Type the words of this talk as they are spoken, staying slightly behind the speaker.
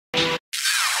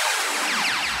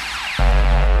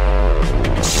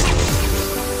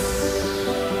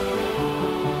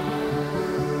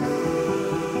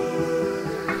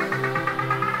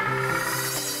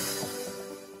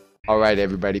Alright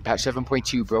everybody, patch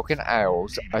 7.2 Broken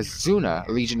Isles, Azuna,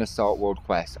 Legion Assault World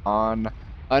Quest on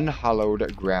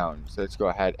Unhallowed ground. So let's go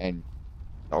ahead and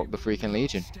assault the freaking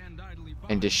Legion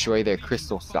and destroy their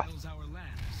crystal stuff.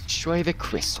 Destroy the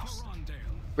crystals.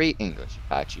 Great English,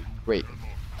 Itachi. Great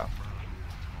English. Oh.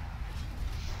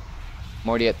 I'm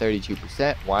already at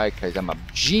 32%. Why? Because I'm a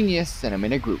genius and I'm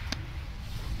in a group.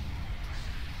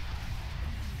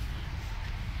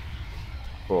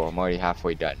 Cool, I'm already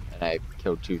halfway done. And I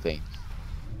killed 2 things.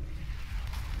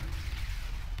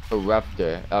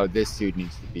 Corruptor. Oh, this dude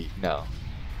needs to be. No.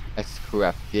 That's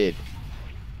corrupted.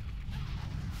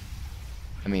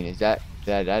 I mean, is that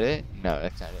it? No,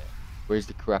 that's not it. Where's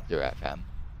the corruptor at, fam?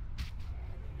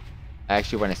 I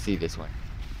actually want to see this one.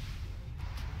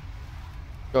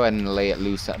 Go ahead and lay it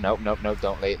loose on. Nope,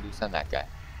 don't lay it loose on that guy.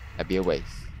 That'd be a waste.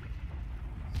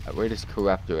 Where does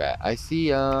corruptor at? I see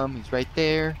he's right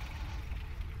there.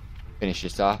 Finish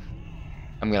this off.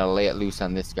 I'm gonna lay it loose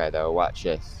on this guy though. Watch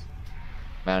this.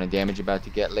 Amount of damage about to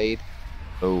get laid.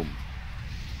 Boom.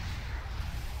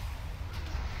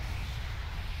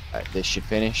 Alright, this should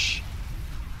finish.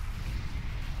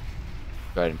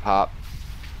 Go ahead and pop.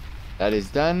 That is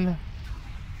done.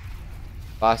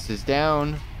 Boss is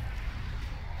down.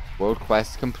 World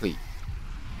quest complete.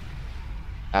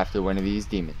 After one of these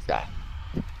demons die.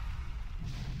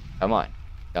 Come on.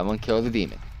 Someone kill the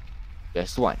demon.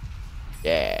 Just one.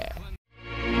 Yeah.